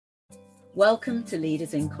Welcome to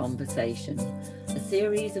Leaders in Conversation, a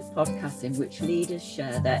series of podcasts in which leaders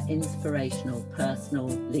share their inspirational personal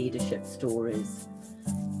leadership stories.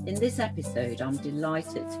 In this episode, I'm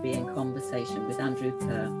delighted to be in conversation with Andrew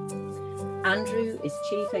Kerr. Andrew is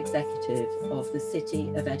Chief Executive of the City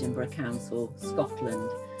of Edinburgh Council, Scotland,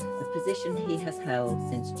 a position he has held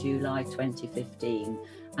since July 2015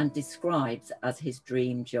 and describes as his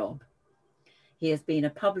dream job. He has been a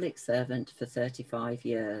public servant for 35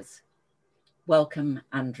 years. Welcome,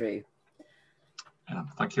 Andrew.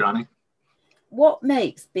 Thank you, Annie. What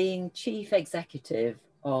makes being Chief Executive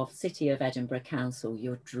of City of Edinburgh Council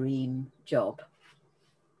your dream job?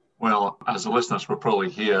 Well, as the listeners will probably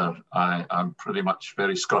hear, I'm pretty much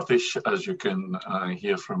very Scottish, as you can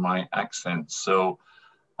hear from my accent. So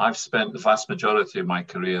I've spent the vast majority of my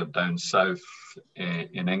career down south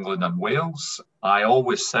in England and Wales. I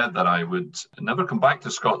always said that I would never come back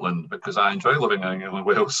to Scotland because I enjoy living in England and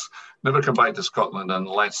Wales, never come back to Scotland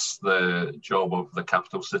unless the job of the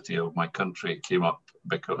capital city of my country came up,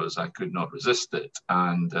 because I could not resist it.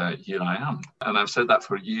 And here I am. And I've said that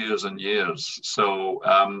for years and years. So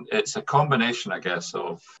it's a combination, I guess,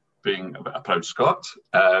 of being a proud Scot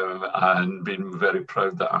and being very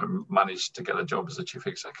proud that I managed to get a job as the chief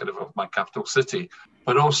executive of my capital city,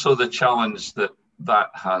 but also the challenge that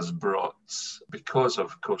has brought, because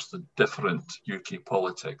of course the different UK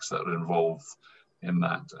politics that are involved in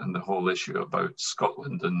that, and the whole issue about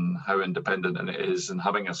Scotland and how independent it is, and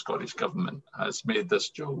having a Scottish government has made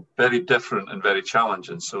this job very different and very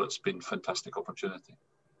challenging. So it's been a fantastic opportunity.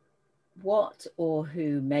 What or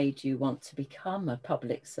who made you want to become a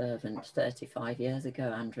public servant 35 years ago,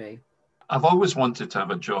 Andrew? I've always wanted to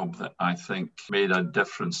have a job that I think made a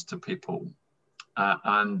difference to people.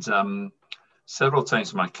 Several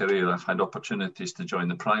times in my career, I've had opportunities to join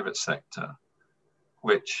the private sector,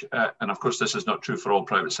 which, and of course this is not true for all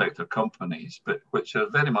private sector companies, but which are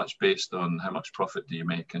very much based on how much profit do you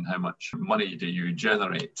make and how much money do you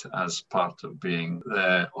generate as part of being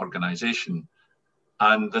the organisation.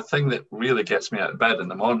 And the thing that really gets me out of bed in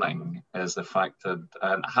the morning is the fact that,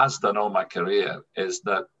 and has done all my career, is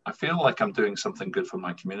that I feel like I'm doing something good for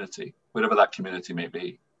my community, wherever that community may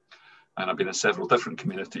be. And I've been in several different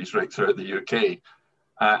communities right throughout the UK.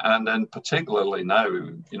 And then particularly now,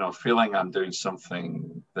 feeling I'm doing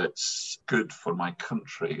something that's good for my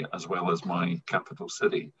country as well as my capital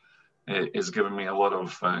city is giving me a lot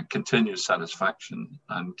of continued satisfaction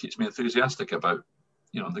and keeps me enthusiastic about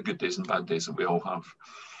the good days and bad days that we all have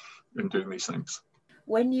in doing these things.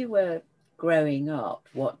 When you were growing up,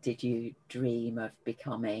 what did you dream of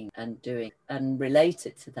becoming and doing? And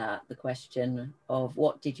related to that, the question of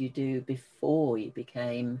what did you do before you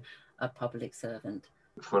became a public servant?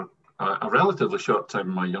 For a relatively short time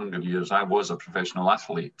in my younger years, I was a professional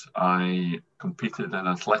athlete. I competed in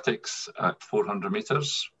athletics at 400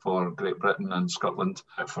 metres for Great Britain and Scotland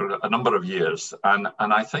for a number of years. And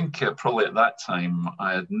I think probably at that time,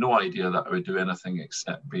 I had no idea that I would do anything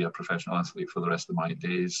except be a professional athlete for the rest of my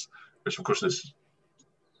days, which of course is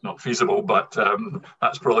not feasible, but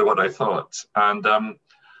that's probably what I thought. And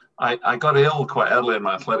I got ill quite early in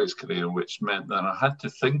my athletics career, which meant that I had to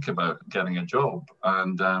think about getting a job.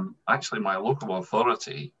 And actually, my local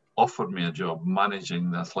authority offered me a job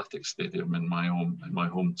managing the athletics stadium in my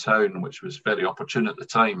hometown, which was very opportune at the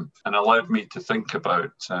time, and allowed me to think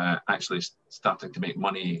about actually starting to make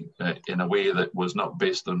money in a way that was not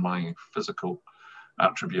based on my physical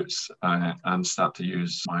attributes and start to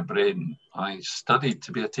use my brain. I studied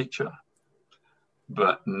to be a teacher,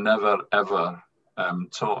 but never ever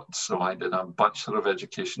taught. So I did a Bachelor of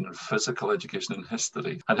Education in Physical Education and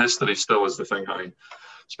History. And history still is the thing I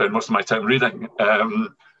spend most of my time reading.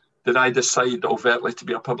 Did I decide overtly to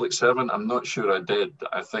be a public servant? I'm not sure I did.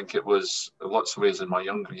 I think it was, in lots of ways in my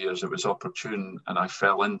younger years, it was opportune and I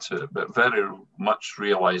fell into it, but very much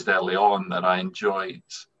realised early on that I enjoyed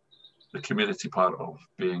the community part of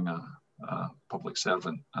being a public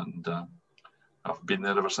servant, and I've been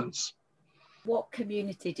there ever since. What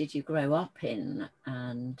community did you grow up in,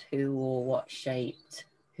 and who or what shaped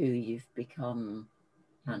who you've become,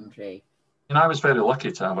 Andrew? I was very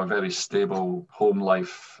lucky to have a very stable home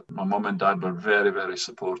life. My mum and dad were very, very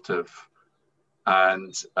supportive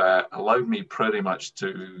and allowed me pretty much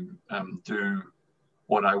to do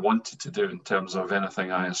what I wanted to do in terms of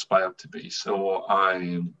anything I aspired to be. So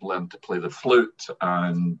I learned to play the flute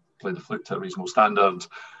and play the flute to a reasonable standard.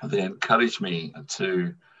 They encouraged me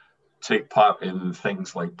to take part in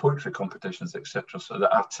things like poetry competitions, etc. So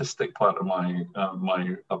the artistic part of my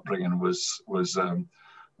upbringing was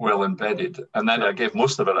well embedded. And then I gave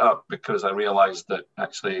most of it up because I realized that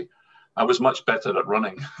actually I was much better at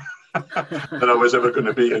running that I was ever going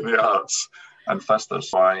to be in the arts and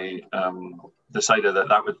theatres. So I decided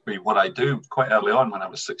that would be what I do quite early on when I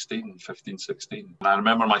was 15, 16. And I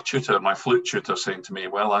remember my flute tutor saying to me,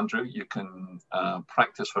 well, Andrew, you can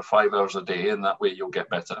practice for 5 hours a day and that way you'll get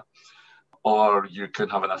better. Or you can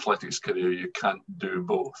have an athletics career. You can't do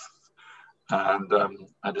both. And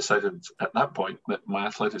I decided at that point that my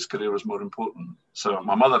athletics career was more important. So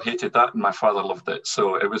my mother hated that and my father loved it.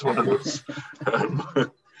 So it was one of those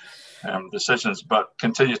decisions, but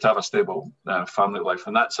continue to have a stable family life.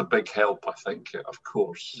 And that's a big help, I think, of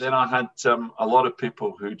course. Then I had a lot of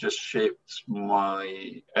people who just shaped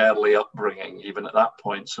my early upbringing, even at that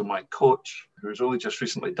point. So my coach, who's only just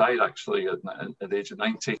recently died, actually, at the age of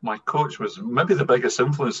 90, my coach was maybe the biggest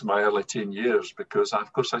influence in my early teen years because,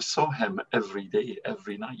 of course, I saw him every day,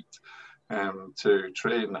 every night. To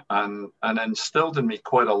train and instilled in me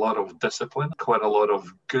quite a lot of discipline, quite a lot of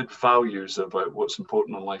good values about what's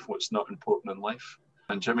important in life, what's not important in life.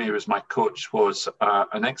 And Jimmy, who was my coach, was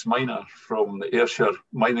an ex-miner from the Ayrshire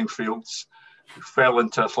mining fields who fell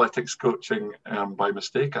into athletics coaching by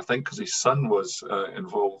mistake, I think, because his son was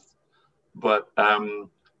involved. But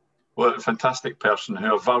well, a fantastic person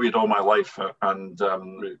who I've valued all my life, and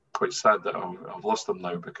quite sad that I've lost him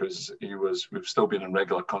now because we've still been in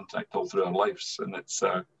regular contact all through our lives, and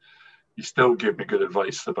he still gave me good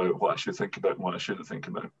advice about what I should think about and what I shouldn't think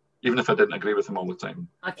about, even if I didn't agree with him all the time.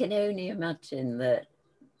 I can only imagine that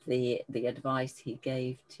the advice he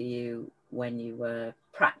gave to you when you were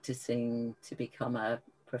practicing to become a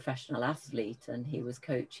professional athlete and he was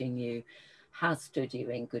coaching you has stood you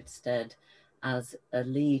in good stead as a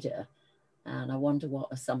leader. And I wonder what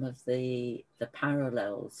are some of the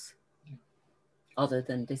parallels other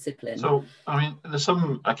than discipline. So, I mean, there's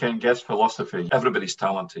some, I can guess, philosophy. Everybody's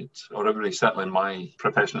talented, or everybody, certainly in my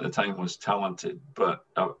profession at the time, was talented. But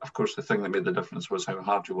of course, the thing that made the difference was how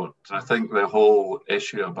hard you worked. And I think the whole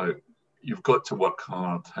issue about you've got to work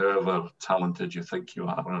hard, however talented you think you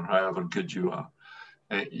are, or however good you are.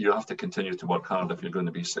 You have to continue to work hard if you're going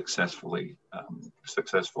to be successful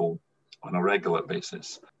on a regular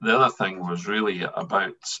basis. The other thing was really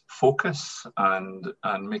about focus and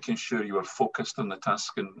making sure you were focused on the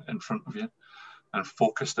task in front of you and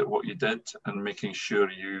focused at what you did and making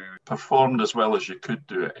sure you performed as well as you could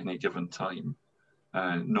do at any given time,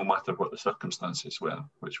 no matter what the circumstances were,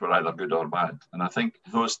 which were either good or bad. And I think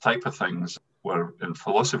those type of things were, in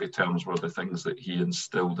philosophy terms, were the things that he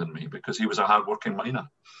instilled in me because he was a hardworking miner.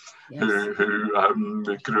 Yes.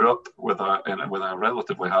 who grew up with a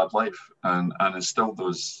relatively hard life and instilled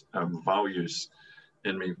those values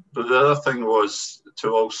in me. But the other thing was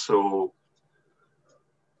to also,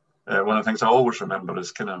 one of the things I always remember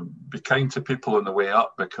is kind of be kind to people on the way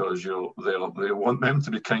up because they want them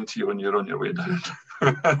to be kind to you when you're on your way down.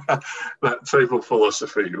 That type of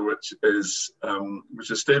philosophy, which has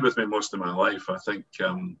stayed with me most of my life. I think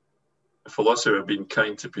the philosophy of being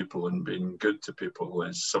kind to people and being good to people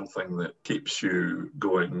is something that keeps you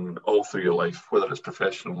going all through your life, whether it's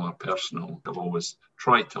professional or personal. I've always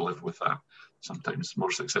tried to live with that, sometimes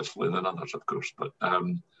more successfully than others, of course, but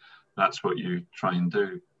that's what you try and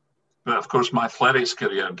do. But of course, my athletics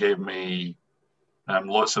career gave me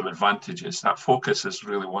lots of advantages. That focus is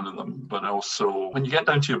really one of them. But also, when you get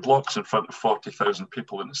down to your blocks in front of 40,000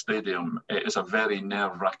 people in a stadium, it is a very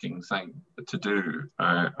nerve-wracking thing to do.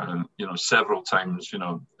 And several times,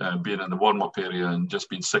 being in the warm-up area and just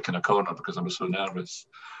being sick in a corner because I was so nervous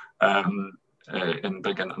in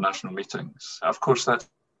big international meetings. Of course, that's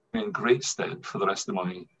in great stead for the rest of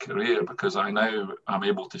my career because I'm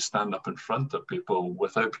able to stand up in front of people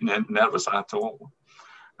without being nervous at all.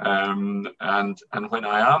 And when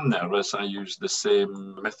I am nervous, I use the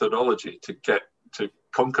same methodology to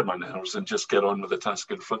conquer my nerves and just get on with the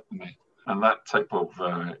task in front of me. And that type of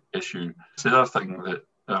issue. The other thing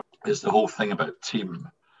that is the whole thing about team.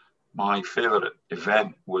 My favourite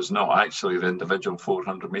event was not actually the individual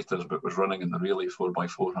 400 metres, but was running in the relay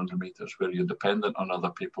 4x400 metres, where you're dependent on other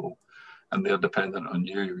people and they're dependent on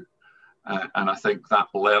you. And I think that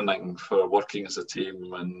learning for working as a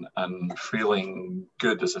team and feeling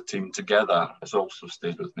good as a team together has also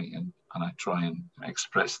stayed with me. And I try and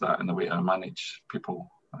express that in the way I manage people,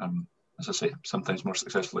 as I say, sometimes more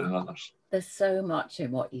successfully than others. There's so much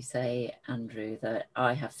in what you say, Andrew, that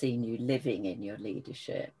I have seen you living in your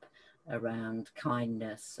leadership around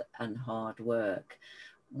kindness and hard work.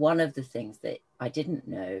 One of the things that I didn't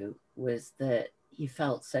know was that you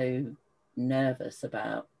felt so nervous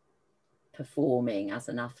about performing as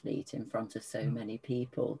an athlete in front of so many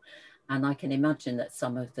people. And I can imagine that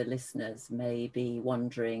some of the listeners may be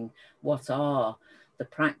wondering, what are the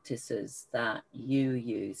practices that you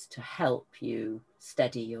use to help you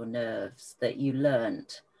steady your nerves that you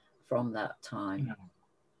learnt from that time? Yeah.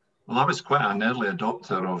 Well, I was quite an early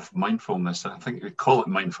adopter of mindfulness. I think we call it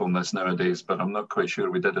mindfulness nowadays, but I'm not quite sure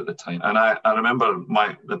we did at the time. And I remember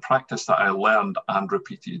the practice that I learned and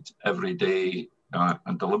repeated every day,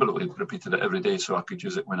 and deliberately repeated it every day so I could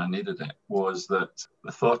use it when I needed it, was that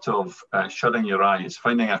the thought of shutting your eyes,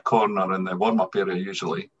 finding a corner in the warm-up area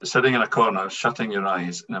usually, sitting in a corner, shutting your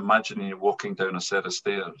eyes, and imagining you walking down a set of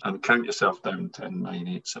stairs and count yourself down 10, 9,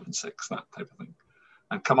 8, 7, 6, that type of thing,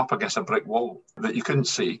 and come up against a brick wall that you couldn't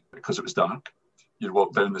see because it was dark. You'd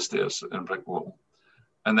walk down the stairs in a brick wall.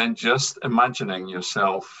 And then just imagining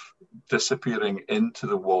yourself disappearing into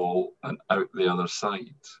the wall and out the other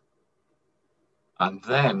side. And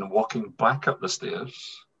then walking back up the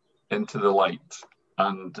stairs into the light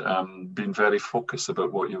and being very focused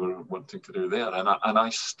about what you were wanting to do there. And I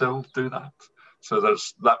still do that. So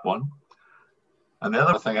there's that one. And the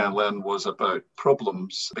other thing I learned was about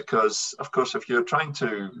problems, because, of course, if you're trying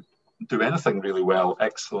to do anything really well,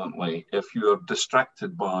 excellently, if you're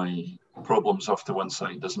distracted by problems off to one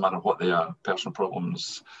side, doesn't matter what they are, personal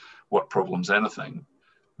problems, work problems, anything,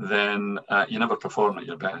 then you never perform at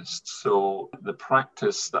your best. So the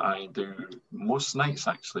practice that I do most nights,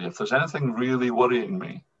 actually, if there's anything really worrying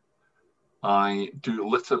me, I do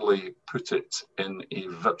literally put it in a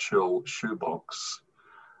virtual shoebox.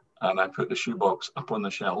 And I put the shoebox up on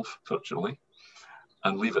the shelf virtually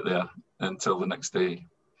and leave it there until the next day.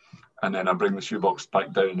 And then I bring the shoebox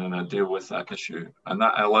back down and I deal with that issue. And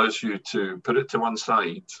that allows you to put it to one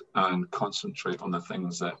side and concentrate on the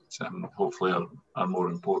things that hopefully are more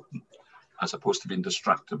important, as opposed to being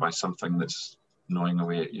distracted by something that's gnawing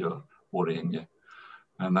away at you, worrying you.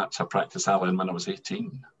 And that's a practice I learned when I was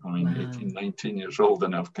 18. I mean, wow. 18, 19 years old,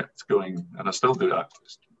 and I've kept going. And I still do that,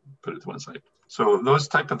 just put it to one side. So those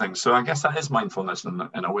type of things. So I guess that is mindfulness in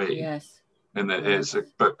a way. Yes. And it is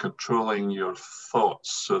about controlling your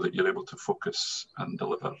thoughts so that you're able to focus and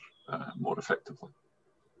deliver more effectively.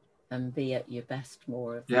 And be at your best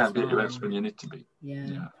more of the time. time. Be at your best when you need to be.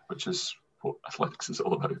 Yeah. Which is what athletics is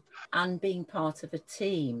all about. And being part of a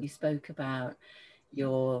team. You spoke about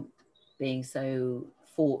your being so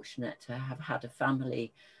fortunate to have had a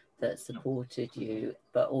family that supported you,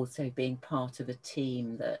 but also being part of a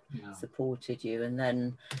team that supported you, and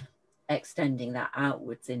then extending that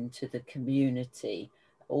outwards into the community,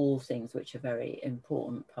 all things which are very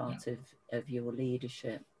important part of your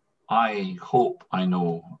leadership. I hope I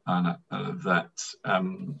know, Anna, that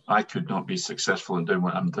I could not be successful in doing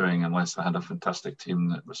what I'm doing unless I had a fantastic team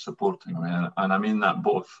that was supporting me. And I mean that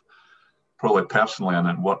both probably personally and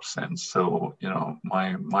in work sense. So, you know,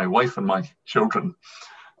 my wife and my children,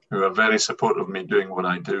 who are very supportive of me doing what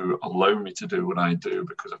I do, allow me to do what I do,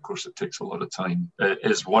 because of course it takes a lot of time. It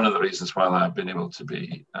is one of the reasons why I've been able to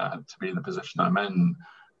be in the position I'm in.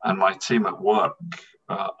 And my team at work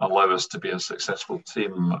allow us to be a successful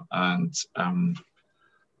team, and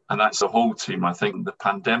that's the whole team. I think the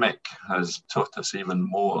pandemic has taught us even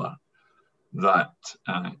more that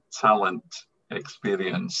talent,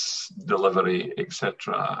 experience, delivery,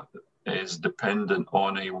 etc., is dependent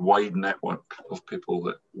on a wide network of people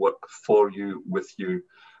that work for you, with you,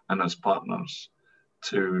 and as partners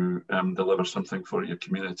to deliver something for your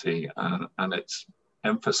community. And it's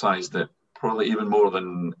emphasized it probably even more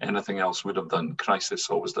than anything else would have done. Crisis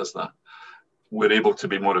always does that. We're able to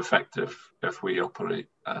be more effective if we operate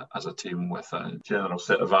as a team with a general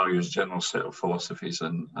set of values, general set of philosophies,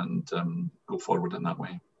 and go forward in that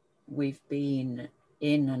way. We've been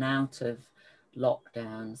in and out of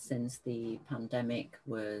lockdown since the pandemic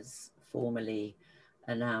was formally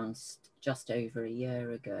announced just over a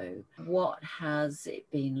year ago. What has it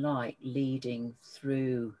been like leading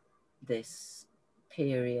through this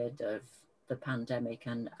period of the pandemic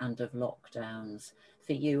and of lockdowns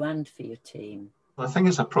for you and for your team? Well, I think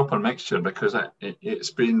it's a proper mixture, because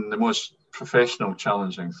it's been the most professional,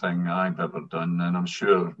 challenging thing I've ever done, and I'm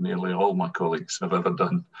sure nearly all my colleagues have ever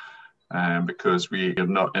done. Because we are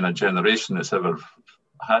not in a generation that's ever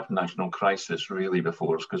had national crisis really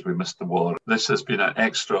before, because we missed the war. This has been an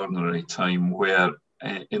extraordinary time where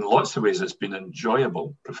in lots of ways it's been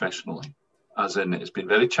enjoyable professionally, as in it's been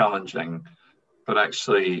very challenging, but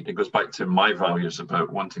actually it goes back to my values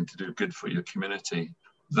about wanting to do good for your community.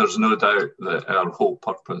 There's no doubt that our whole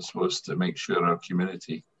purpose was to make sure our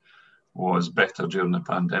community was better during the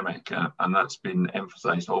pandemic, and that's been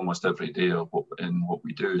emphasised almost every day in what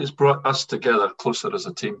we do. It's brought us together closer as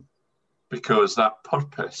a team, because that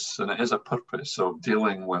purpose, and it is a purpose of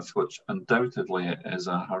dealing with, which undoubtedly is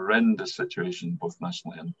a horrendous situation, both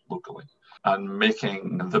nationally and locally, and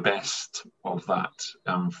making the best of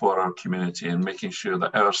that for our community, and making sure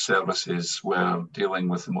that our services were dealing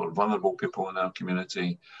with the more vulnerable people in our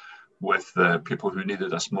community, with the people who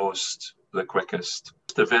needed us most the quickest.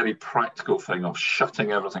 The very practical thing of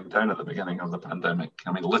shutting everything down at the beginning of the pandemic.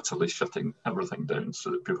 I mean, literally shutting everything down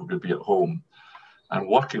so that people could be at home and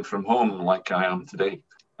working from home like I am today,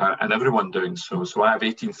 and everyone doing so. So I have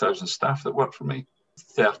 18,000 staff that work for me.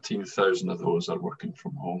 13,000 of those are working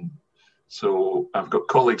from home. So I've got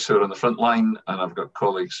colleagues who are on the front line, and I've got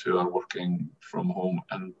colleagues who are working from home,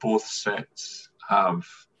 and both sets have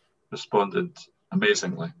responded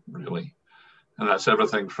amazingly, really. And that's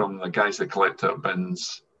everything from the guys that collect our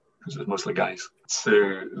bins, because it's mostly guys,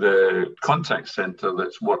 to the contact centre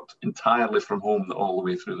that's worked entirely from home all the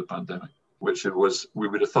way through the pandemic, which it was, we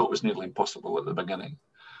would have thought was nearly impossible at the beginning.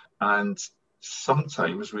 And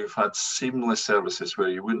sometimes we've had seamless services where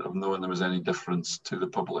you wouldn't have known there was any difference to the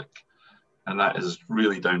public. And that is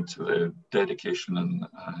really down to the dedication. And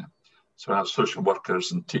so I have social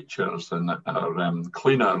workers and teachers and our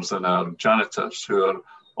cleaners and our janitors who are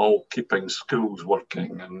all keeping schools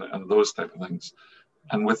working and those type of things.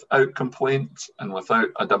 And without complaint and without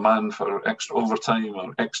a demand for extra overtime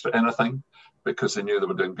or extra anything, because they knew they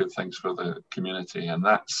were doing good things for the community. And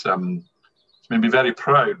that's made me very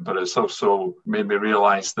proud, but it's also made me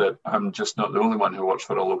realise that I'm just not the only one who works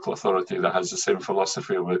for a local authority that has the same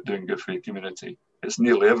philosophy about doing good for your community. It's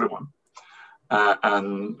nearly everyone.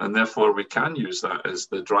 And therefore we can use that as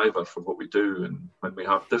the driver for what we do, and when we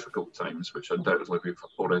have difficult times, which undoubtedly we've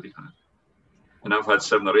already had. And I've had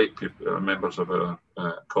 7 or 8 people, members of our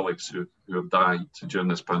colleagues who have died during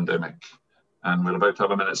this pandemic. And we're about to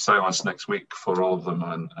have a minute's silence next week for all of them.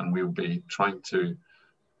 And we'll be trying to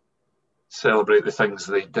celebrate the things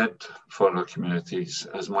they did for our communities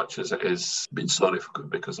as much as it is being sorry for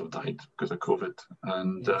because they've died because of COVID.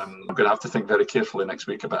 And yes. I'm going to have to think very carefully next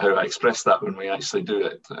week about how I express that when we actually do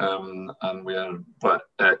it. But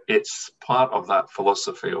it's part of that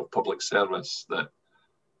philosophy of public service that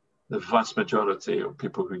the vast majority of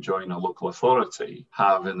people who join a local authority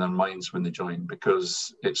have in their minds when they join,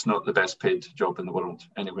 because it's not the best paid job in the world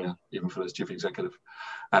anywhere, even for the chief executive.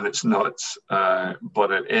 And it's not,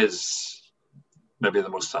 but it is maybe the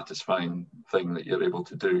most satisfying thing that you're able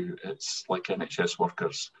to do. It's like NHS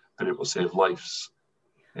workers being able to save lives.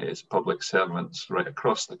 It's public servants right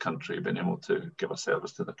across the country being able to give a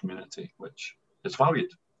service to the community, which is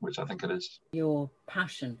valued, which I think it is. Your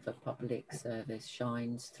passion for public service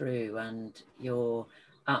shines through, and your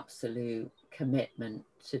absolute commitment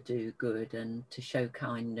to do good and to show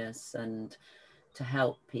kindness and to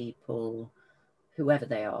help people, whoever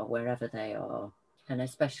they are, wherever they are. And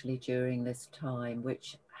especially during this time,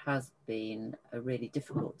 which has been a really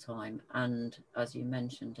difficult time. And as you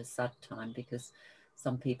mentioned, a sad time, because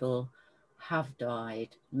some people have died,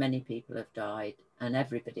 many people have died, and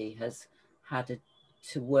everybody has had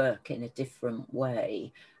to work in a different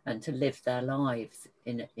way and to live their lives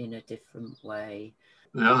in a different way.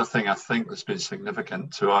 The other thing I think that's been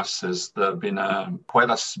significant to us is there have been quite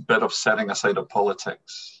a bit of setting aside of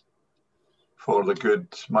politics for the good,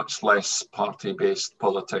 much less party-based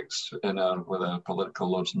politics with our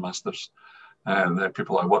political lords and masters. The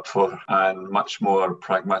people I work for, and much more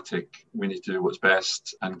pragmatic, we need to do what's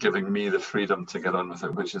best, and giving me the freedom to get on with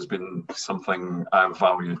it, which has been something I've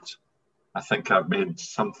valued. I think I've made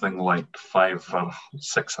something like 500 or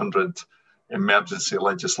 600 emergency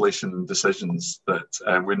legislation decisions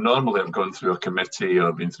that we normally have gone through a committee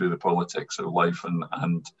or been through the politics of life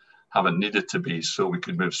and haven't needed to be, so we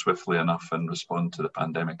could move swiftly enough and respond to the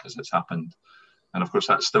pandemic as it's happened. And of course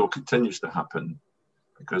that still continues to happen,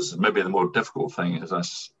 because maybe the more difficult thing is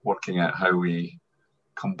us working out how we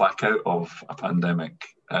come back out of a pandemic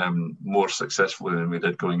more successfully than we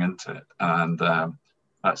did going into it. And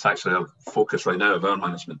that's actually our focus right now of our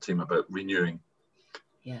management team, about renewing.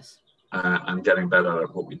 Yes. And getting better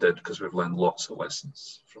at what we did, because we've learned lots of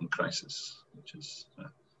lessons from crisis, which is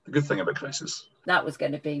the good thing about crisis. That was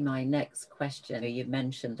going to be my next question. You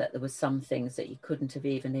mentioned that there were some things that you couldn't have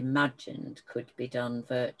even imagined could be done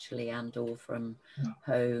virtually and or from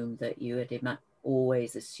home, that you had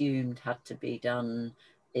always assumed had to be done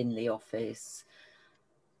in the office.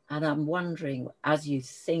 And I'm wondering, as you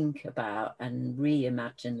think about and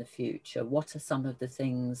reimagine the future, what are some of the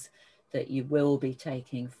things that you will be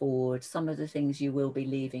taking forward, some of the things you will be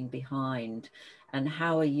leaving behind, and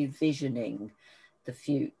how are you visioning the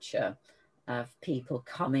future of people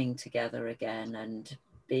coming together again and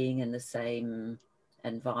being in the same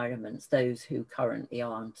environments, those who currently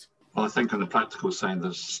aren't? Well, I think on the practical side,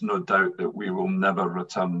 there's no doubt that we will never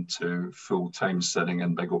return to full-time sitting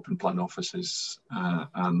in big open plan offices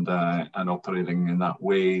and operating in that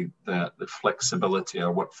way. The flexibility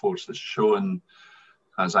our workforce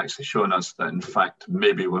has actually shown us that, in fact,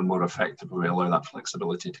 maybe we're more effective if we allow that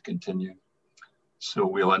flexibility to continue. So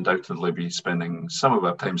we'll undoubtedly be spending some of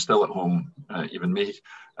our time still at home, even me,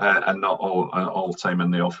 and not all time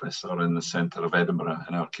in the office or in the centre of Edinburgh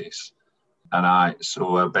in our case.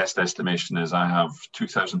 So our best estimation is I have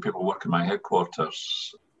 2,000 people working in my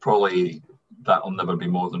headquarters. Probably that'll never be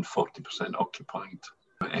more than 40% occupied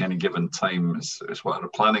at any given time is what our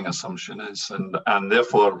planning assumption is. And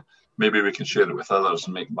therefore, maybe we can share it with others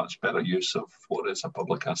and make much better use of what is a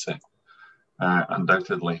public asset,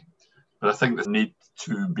 undoubtedly. But I think the need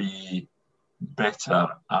to be better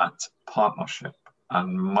at partnership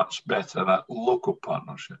and much better at local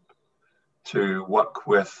partnership, to work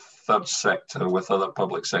with third sector, with other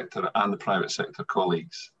public sector and the private sector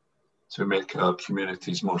colleagues to make our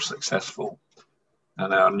communities more successful.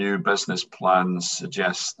 And our new business plans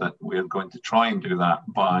suggest that we're going to try and do that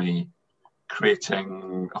by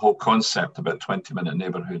creating a whole concept about 20-minute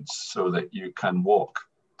neighbourhoods so that you can walk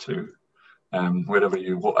to whatever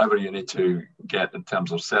you need to get in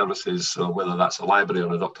terms of services, so whether that's a library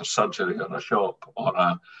or a doctor's surgery or a shop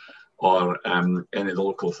or any of the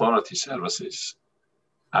local authority services.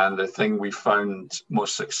 And the thing we found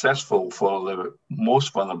most successful for the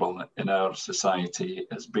most vulnerable in our society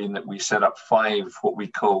has been that we set up 5 what we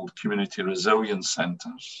called community resilience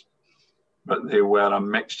centres. But they were a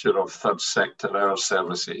mixture of third sector, our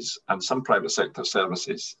services, and some private sector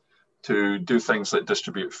services to do things like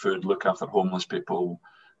distribute food, look after homeless people,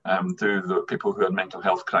 do the people who had mental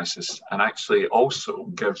health crisis, and actually also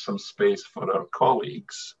give some space for our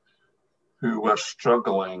colleagues who were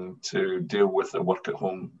struggling to deal with the work at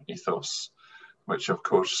home ethos, which of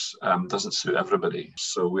course doesn't suit everybody.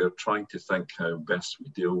 So we're trying to think how best we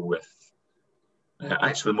deal with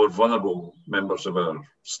actually more vulnerable members of our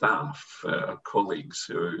staff, our colleagues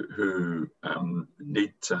who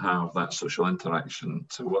need to have that social interaction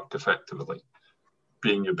to work effectively.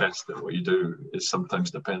 Being your best at what you do is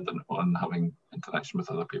sometimes dependent on having interaction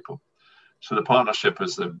with other people. So the partnership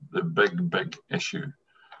is the big issue,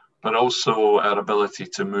 but also our ability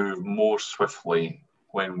to move more swiftly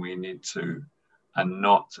when we need to and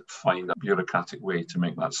not find a bureaucratic way to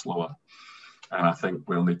make that slower. And I think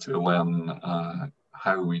we'll need to learn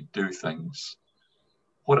how we do things.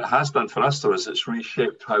 What it has done for us, though, is it's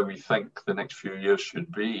reshaped how we think the next few years should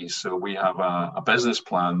be. So we have a business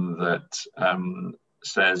plan that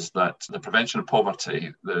says that the prevention of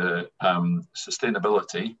poverty, the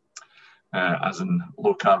sustainability, as in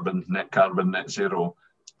low carbon, net zero,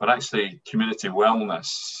 but actually community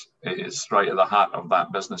wellness is right at the heart of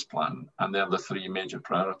that business plan. And they're the 3 major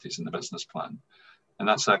priorities in the business plan. And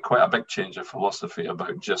that's quite a big change of philosophy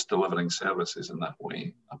about just delivering services in that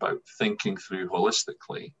way, about thinking through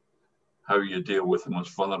holistically how you deal with the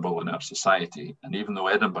most vulnerable in our society. And even though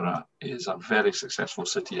Edinburgh is a very successful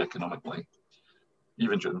city economically,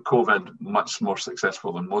 even during COVID, much more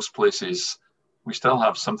successful than most places, we still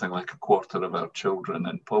have something like a quarter of our children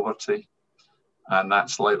in poverty. And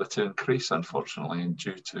that's likely to increase, unfortunately,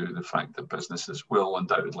 due to the fact that businesses will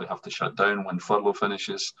undoubtedly have to shut down when furlough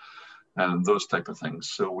finishes. And those type of things.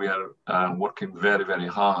 So we are working very, very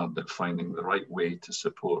hard at finding the right way to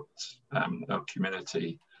support our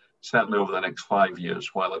community, certainly over the next 5 years,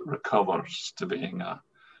 while it recovers to being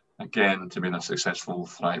a successful,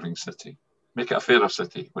 thriving city. Make it a fairer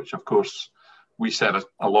city, which of course we set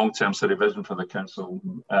a long-term city vision for the council,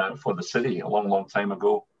 for the city a long time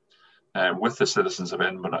ago, with the citizens of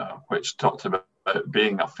Edinburgh, which talked about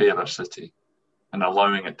being a fairer city and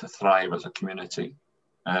allowing it to thrive as a community.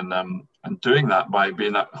 And doing that by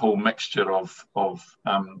being that whole mixture of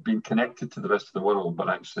being connected to the rest of the world, but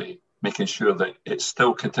actually making sure that it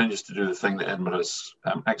still continues to do the thing that Edinburgh is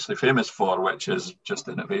actually famous for, which is just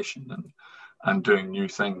innovation and doing new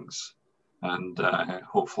things. And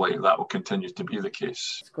hopefully that will continue to be the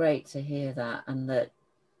case. It's great to hear that, and that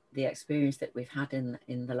the experience that we've had in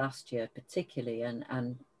the last year particularly,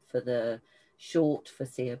 and for the short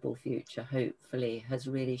foreseeable future, hopefully, has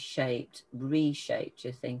really reshaped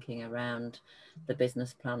your thinking around the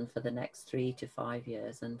business plan for the next 3 to 5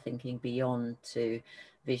 years, and thinking beyond to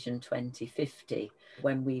Vision 2050.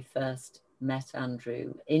 When we first met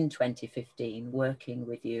Andrew in 2015, working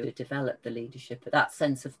with you to develop the leadership, that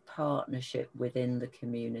sense of partnership within the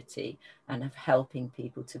community and of helping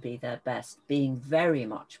people to be their best, being very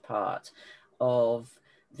much part of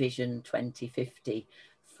Vision 2050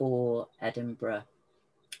 for Edinburgh.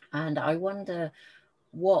 And I wonder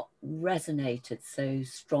what resonated so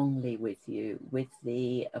strongly with you with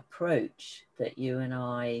the approach that you and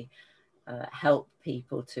I help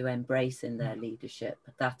people to embrace in their leadership,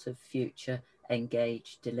 that of future,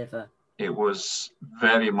 engage, deliver? It was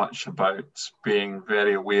very much about being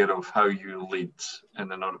very aware of how you lead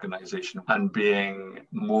in an organisation and being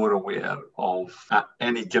more aware of, at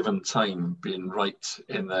any given time, being right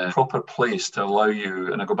in the proper place to allow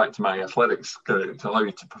you, and I go back to my athletics, to allow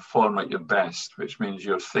you to perform at your best, which means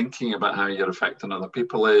you're thinking about how you're affecting other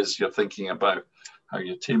people you're thinking about how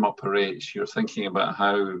your team operates, you're thinking about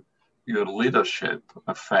how your leadership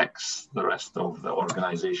affects the rest of the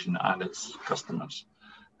organisation and its customers.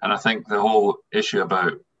 And I think the whole issue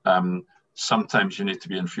about sometimes you need to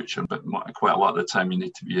be in future, but quite a lot of the time you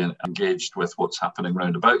need to be engaged with what's happening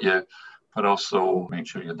round about you, but also make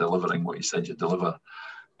sure you're delivering what you said you'd deliver.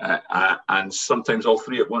 And sometimes all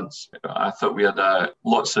three at once. I thought we had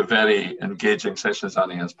lots of very engaging sessions,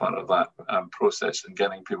 Annie, as part of that process, and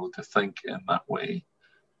getting people to think in that way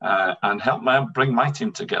and help bring my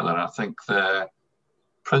team together. I think the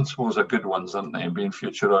principles are good ones, aren't they? Being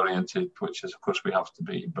future oriented, which is of course we have to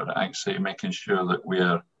be, but actually making sure that we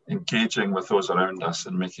are engaging with those around us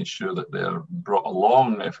and making sure that they're brought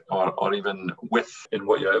along or even with in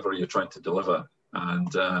whatever you're trying to deliver,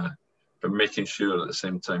 and but making sure at the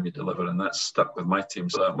same time you deliver. And that's stuck with my team.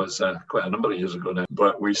 So that was quite a number of years ago now,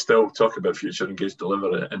 but we still talk about future, engage,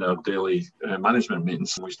 deliver in our daily management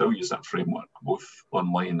meetings. We still use that framework both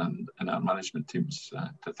online and in our management teams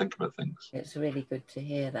to think about things. It's really good to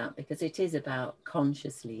hear that, because it is about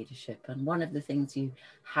conscious leadership. And one of the things you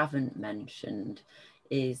haven't mentioned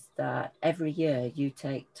is that every year you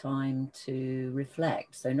take time to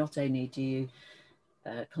reflect. So not only do you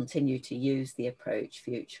continue to use the approach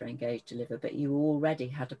future, engage, deliver, but you already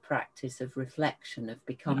had a practice of reflection, of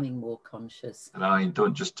becoming more conscious. And I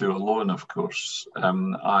don't just do alone, of course.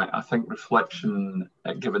 I think reflection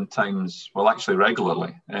at given times, well, actually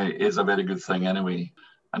regularly, is a very good thing anyway.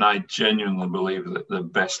 And I genuinely believe that the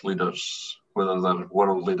best leaders, whether they're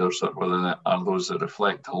world leaders or whether they are those that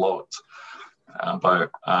reflect a lot about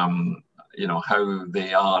how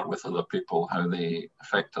they are with other people, how they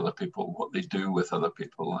affect other people, what they do with other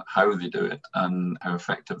people, how they do it, and how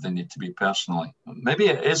effective they need to be personally. Maybe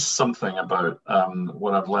it is something about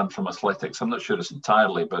what I've learned from athletics. I'm not sure it's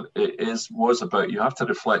entirely, but it was about you have to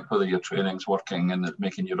reflect whether your training's working and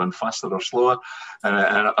making you run faster or slower,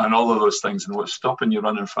 and all of those things, and what's stopping you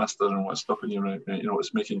running faster and what's stopping you,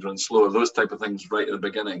 what's making you run slower, those type of things right at the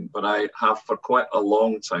beginning. But I have for quite a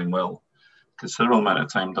long time, considerable amount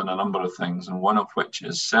of time, done a number of things, and one of which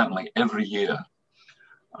is certainly every year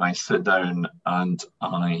I sit down and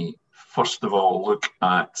I first of all look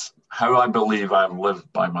at how I believe I've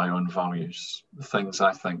lived by my own values, the things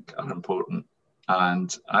I think are important,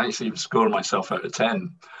 and I actually score myself out of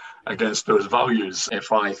 10 against those values.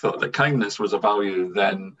 If I thought that kindness was a value,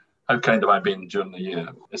 then how kind have I been during the year?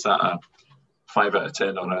 Is that a 5 out of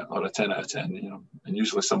 10 or a 10 out of 10, and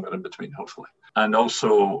usually somewhere in between, hopefully. And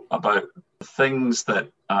also about things that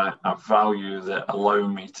I value that allow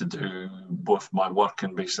me to do both my work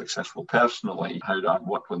and be successful personally. How I've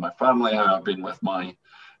worked with my family, how I've been with my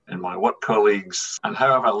work colleagues, and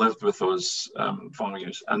how have I lived with those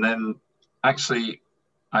values. And then actually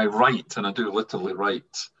I write, and I do literally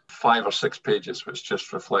write 5 or 6 pages which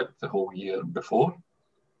just reflect the whole year before.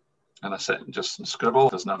 And I sit and just scribble.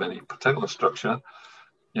 It doesn't have any particular structure.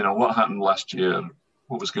 What happened last year,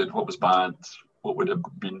 what was good, what was bad, what would have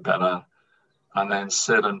been better, and then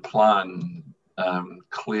sit and plan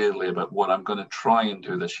clearly about what I'm going to try and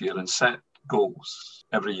do this year and set goals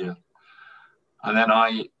every year. And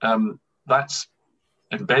then that's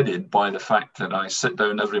embedded by the fact that I sit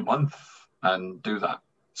down every month and do that.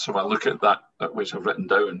 So I look at that which I've written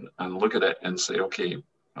down and look at it and say, okay,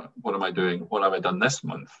 what am I doing? What have I done this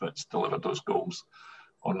month that's delivered those goals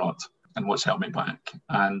or not? And what's held me back?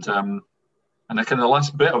 And the kind of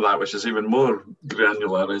last bit of that, which is even more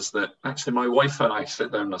granular, is that actually my wife and I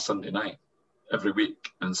sit down on a Sunday night every week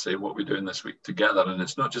and say what we're doing this week together. And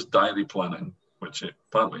it's not just diary planning, which it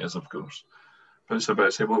partly is, of course, but it's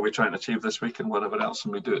about saying what we're trying to achieve this week and whatever else,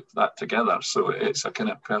 and we do that together. So it's a kind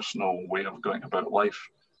of personal way of going about life,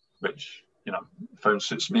 which, found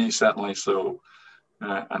suits me certainly. So,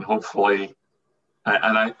 and hopefully,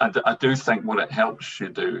 and I do think what it helps you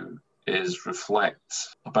do is reflect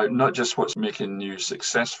about not just what's making you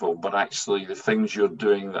successful, but actually the things you're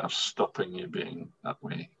doing that are stopping you being that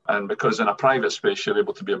way. And because in a private space, you're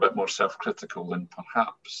able to be a bit more self-critical than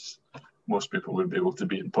perhaps most people would be able to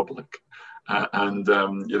be in public. And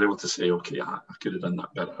you're able to say, okay, I could have done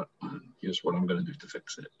that better, and here's what I'm going to do to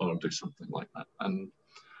fix it, or do something like that, and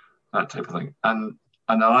that type of thing. And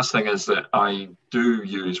And the last thing is that I do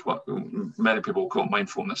use what many people call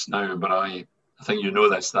mindfulness now, but I think you know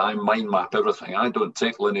this, that I mind map everything. I don't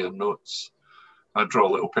take linear notes. I draw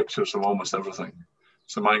little pictures of almost everything.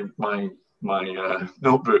 So my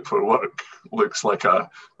notebook for work looks like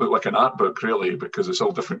an art book, really, because it's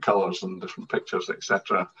all different colours and different pictures,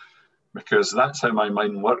 etc. Because that's how my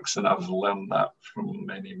mind works, and I've learned that from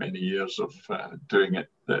many, many years of doing it,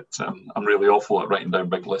 that I'm really awful at writing down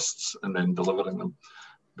big lists and then delivering them.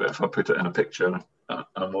 But if I put it in a picture,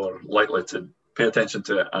 I'm more likely to pay attention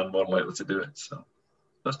to it and more likely to do it. So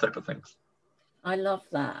those type of things. I love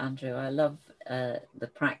that, Andrew. I love the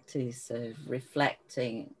practice of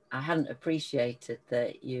reflecting. I hadn't appreciated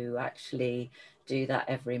that you actually do that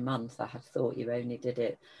every month. I had thought you only did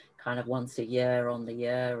it kind of once a year on the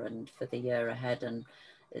year and for the year ahead. And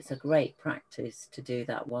it's a great practice to do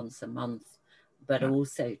that once a month, but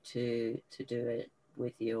also to do it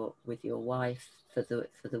with your wife for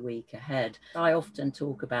the week ahead. I often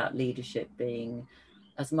talk about leadership being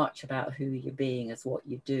as much about who you're being as what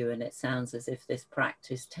you do, and it sounds as if this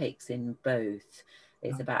practice takes in both.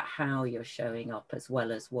 It's about how you're showing up as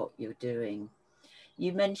well as what you're doing.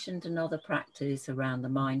 You mentioned another practice around the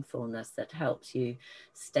mindfulness that helps you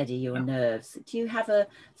steady your nerves. Do you have a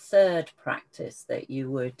third practice that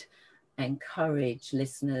you would encourage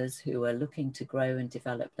listeners who are looking to grow and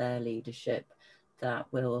develop their leadership that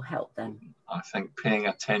will help them? I think paying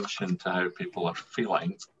attention to how people are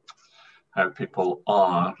feeling, how people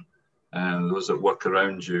are, and those that work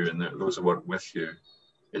around you and those that work with you,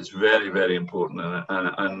 is very, very important.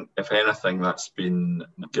 And if anything, that's been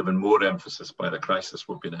given more emphasis by the crisis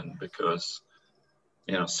we've been in, because,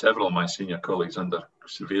 several of my senior colleagues under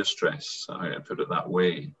severe stress, I put it that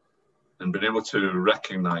way, and being able to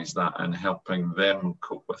recognise that and helping them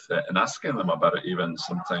cope with it and asking them about it even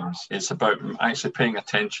sometimes. It's about actually paying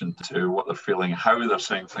attention to what they're feeling, how they're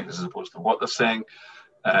saying things as opposed to what they're saying,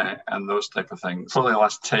 and those type of things. Probably the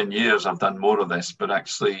last 10 years I've done more of this, but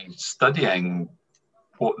actually studying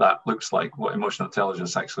what that looks like, what emotional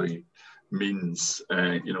intelligence actually means,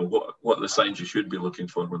 what are the signs you should be looking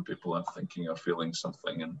for when people are thinking or feeling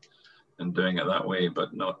something, and doing it that way,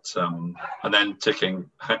 but not, and then taking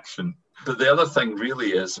action. But the other thing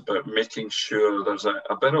really is about making sure there's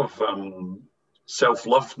a bit of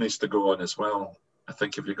self-love needs to go on as well, I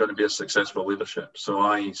think, if you're going to be a successful leadership. So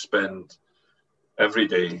I spend every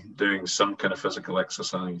day doing some kind of physical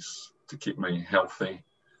exercise to keep me healthy.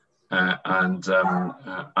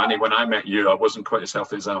 Annie, when I met you, I wasn't quite as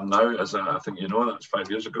healthy as I am now, as I think you know, that's 5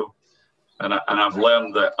 years ago. And I've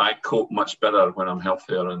learned that I cope much better when I'm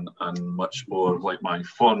healthier and much more like my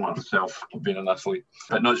former self of being an athlete.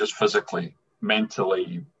 But not just physically,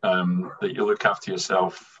 mentally, that you look after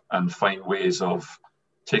yourself and find ways of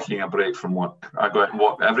taking a break from work. I go out and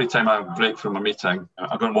walk. Every time I break from a meeting,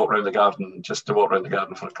 I go and walk around the garden, just to walk around the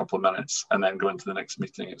garden for a couple of minutes and then go into the next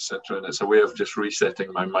meeting, etc. And it's a way of just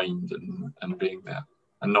resetting my mind and being there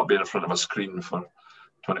and not being in front of a screen for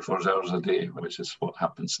 24 hours a day, which is what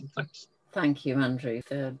happens sometimes. Thank you, Andrew,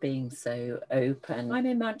 for being so open. I'm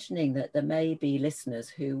imagining that there may be listeners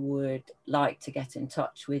who would like to get in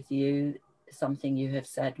touch with you. Something you have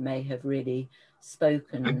said may have really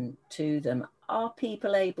spoken to them. Are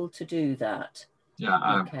people able to do that?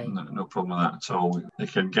 Yeah, okay. No problem with that at all. They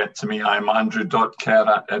can get to me. I'm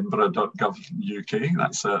andrew.kerr@edinburgh.gov.uk.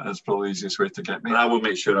 That's probably the easiest way to get me. I will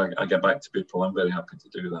make sure I get back to people. I'm very happy to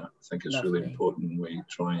do that. I think it's really important we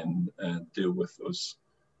try and deal with those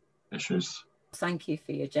issues. Thank you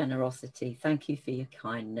for your generosity. Thank you for your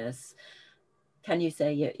kindness. Can you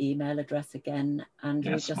say your email address again,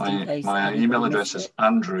 Andrew? Yes, in case my email address is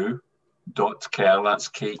andrew.kerr, that's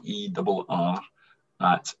KERR,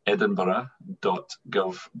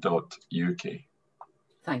 @edinburgh.gov.uk.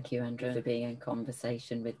 Thank you, Andrew, for being in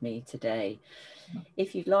conversation with me today.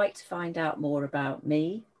 If you'd like to find out more about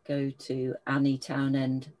me, go to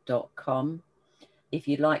annietownend.com. If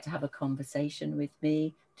you'd like to have a conversation with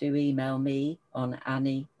me, do email me on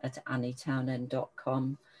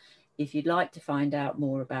annie@annietownend.com. If you'd like to find out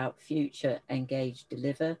more about Future Engage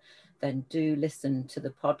Deliver, then do listen to the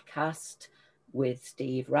podcast with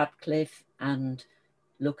Steve Radcliffe and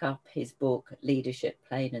look up his book, Leadership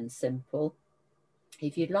Plain and Simple.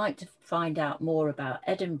 If you'd like to find out more about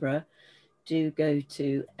Edinburgh, do go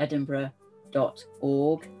to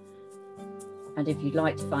edinburgh.org. And if you'd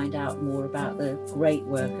like to find out more about the great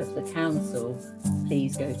work of the council,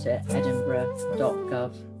 please go to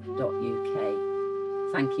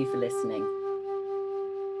edinburgh.gov.uk. Thank you for listening.